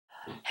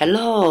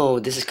Hello,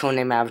 this is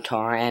Codename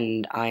Avatar,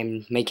 and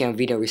I'm making a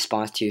video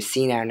response to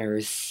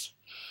Seannaners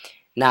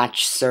not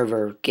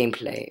server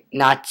gameplay,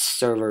 not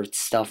server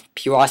stuff,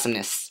 pure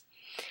awesomeness.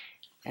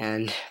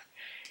 And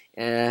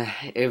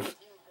if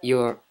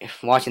you're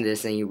watching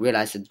this and you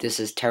realize that this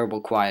is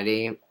terrible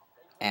quality,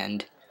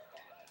 and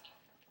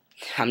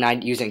I'm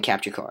not using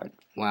capture card,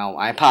 well,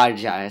 I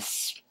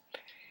apologize,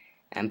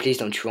 and please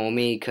don't troll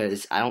me,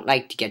 because I don't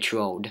like to get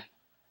trolled,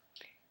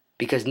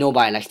 because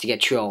nobody likes to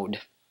get trolled.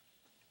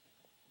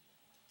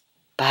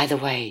 By the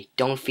way,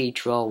 don't feed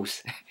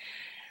trolls.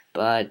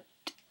 But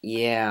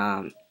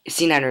yeah,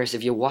 Seannaners,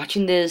 if you're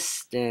watching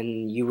this,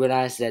 then you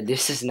realize that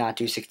this is not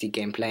 360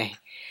 gameplay.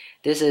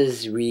 This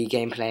is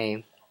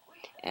re-gameplay,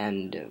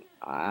 and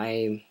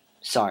I'm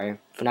sorry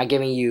for not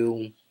giving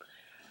you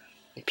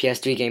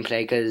PS3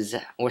 gameplay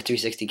or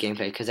 360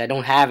 gameplay because I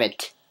don't have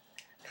it.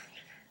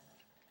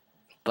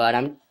 But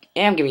I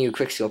am giving you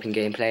quick scoping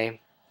gameplay,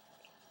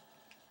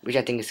 which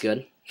I think is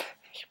good.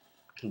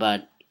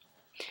 But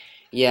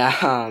yeah,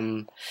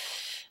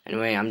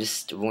 anyway, I'm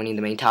just avoiding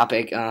the main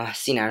topic.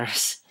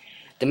 Seannaners.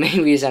 The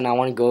main reason I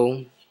want to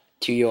go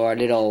to your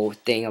little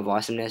thing of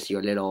awesomeness,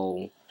 your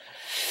little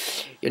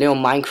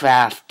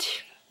Minecraft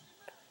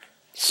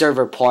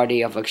server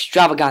party of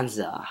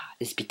extravaganza,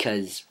 is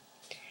because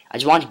I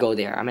just want to go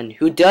there. I mean,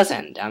 who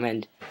doesn't? I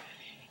mean,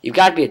 you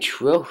gotta be a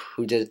troll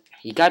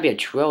you gotta be a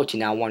troll to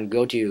not want to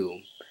go to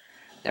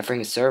that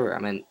freaking server. I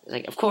mean,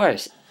 like, of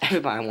course,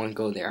 everybody want to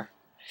go there,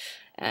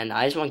 and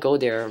I just want to go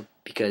there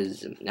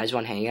because I just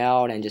want to hang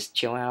out and just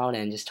chill out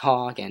and just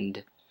talk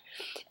and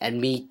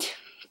meet,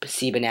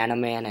 see Banana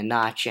Man and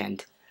Notch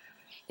and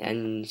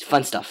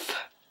fun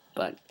stuff.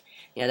 But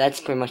yeah, that's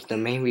pretty much the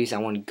main reason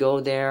I want to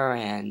go there.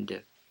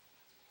 And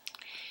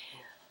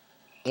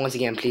once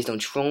again, please don't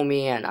troll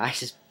me, and I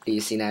just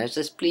please see that.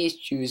 Just please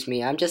choose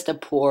me. I'm just a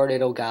poor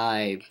little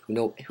guy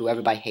who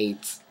everybody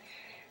hates.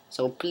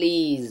 So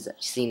please,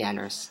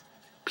 Seannaners,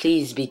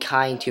 please be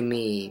kind to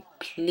me.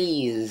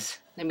 Please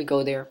let me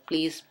go there.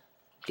 Please,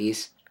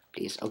 please,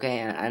 please. Okay,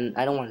 and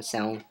I don't want to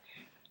sound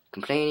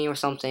complaining or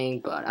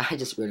something, but I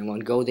just really want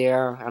to go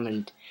there. I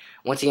mean,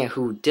 once again,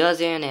 who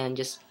doesn't? And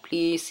just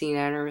please,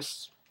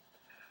 Seannaners.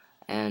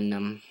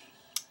 And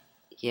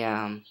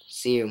yeah,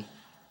 see you.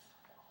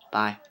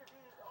 Bye.